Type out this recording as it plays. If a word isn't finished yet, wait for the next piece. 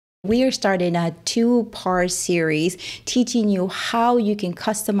We are starting a 2-part series teaching you how you can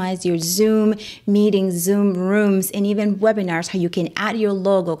customize your Zoom meetings, Zoom rooms, and even webinars, how you can add your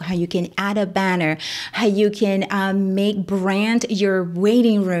logo, how you can add a banner, how you can brand your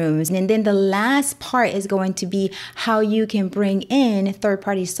waiting rooms. And then the last part is going to be how you can bring in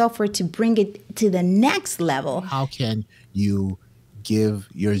third-party software to bring it to the next level. How can you give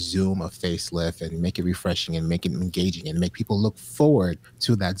your Zoom a facelift and make it refreshing and make it engaging and make people look forward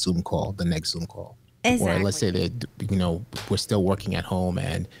to that Zoom call, the next Zoom call? Exactly. Or let's say that, we're still working at home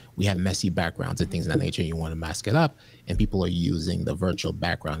and we have messy backgrounds and things of that nature. You want to mask it up and people are using the virtual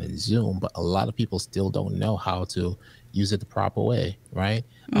background in Zoom, but a lot of people still don't know how to use it the proper way, right?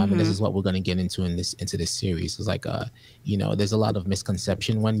 And this is what we're going to get into this series. It's like, there's a lot of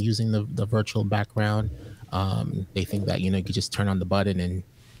misconception when using the virtual background. They think that, you just turn on the button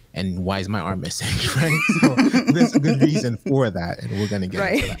and why is my arm missing, right? So there's a good reason for that, and we're going to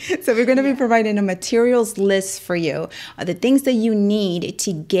get into that. So we're going to be providing a materials list for you, the things that you need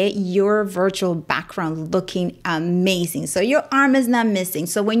to get your virtual background looking amazing. So your arm is not missing.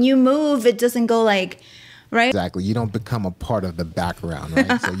 So when you move, it doesn't go like... Right? Exactly. You don't become a part of the background,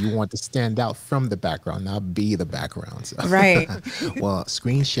 right? So you want to stand out from the background, not be the background. So. Right. Well,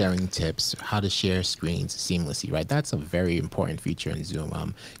 screen sharing tips, how to share screens seamlessly, right? That's a very important feature in Zoom.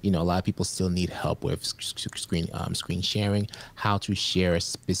 A lot of people still need help with screen sharing, how to share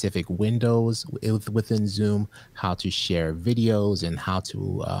specific windows within Zoom, how to share videos, and how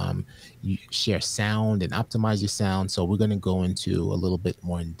to share sound and optimize your sound. So we're going to go into a little bit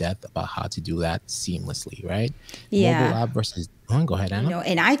more in depth about how to do that seamlessly, right? Yeah. Mobile app versus... Go ahead, Anna.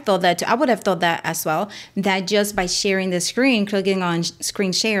 And I thought that too. I would have thought that as well, that just by sharing the screen, clicking on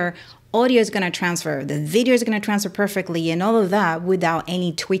screen share, audio is going to transfer, the video is going to transfer perfectly and all of that without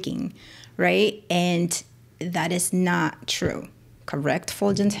any tweaking, right? And that is not true. Correct,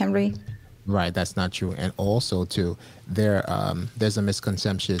 Fuljens Henry? Right, that's not true. And also, too, there's a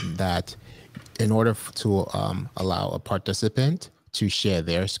misconception that in order to allow a participant to share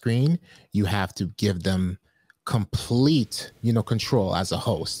their screen, you have to give them complete, control as a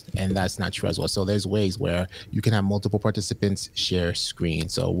host, and that's not true as well. So there's ways where you can have multiple participants share screen.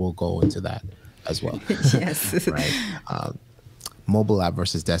 So we'll go into that as well. Yes. Right. Mobile app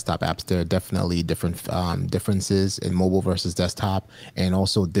versus desktop apps, there are definitely different differences in mobile versus desktop, and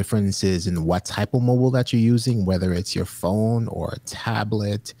also differences in what type of mobile that you're using, whether it's your phone or a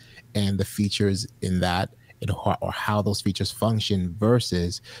tablet, and the features in that, or how those features function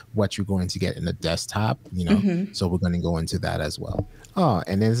versus what you're going to get in a desktop, So we're going to go into that as well. Oh,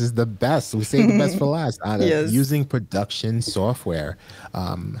 and this is the best. We saved the best for last. Yes. Using production software,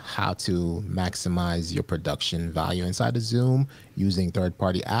 how to maximize your production value inside of Zoom using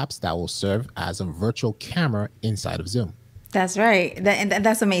third-party apps that will serve as a virtual camera inside of Zoom. That's right.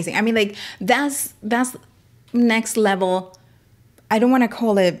 That's amazing. I mean, like that's next level. I don't want to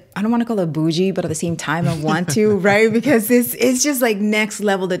call it bougie, but at the same time I want to, right? Because it's just like next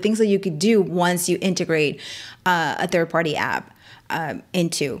level, the things that you could do once you integrate a third-party app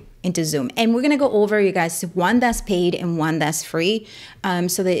into Zoom. And we're going to go over, you guys, one that's paid and one that's free.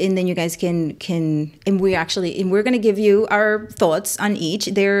 So that, and then you guys can, and we're going to give you our thoughts on each.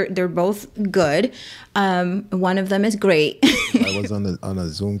 They're both good. One of them is great. I was on a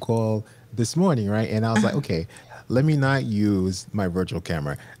Zoom call this morning, right? And I was like, okay, let me not use my virtual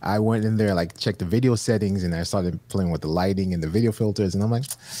camera. I went in there, checked the video settings, and I started playing with the lighting and the video filters. And I'm like,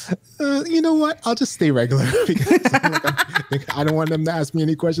 you know what? I'll just stay regular because I don't want them to ask me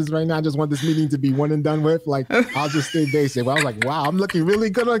any questions right now. I just want this meeting to be one and done with. I'll just stay basic. Well, I was like, wow, I'm looking really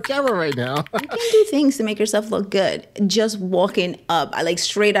good on camera right now. You can do things to make yourself look good. Just walking up,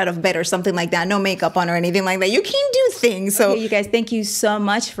 straight out of bed or something like that. No makeup on or anything like that. You can do things. So, okay, you guys, thank you so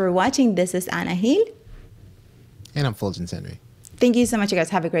much for watching. This is Ana Gil. And I'm Fuljens Henry. Thank you so much, you guys.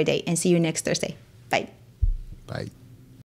 Have a great day and see you next Thursday. Bye. Bye.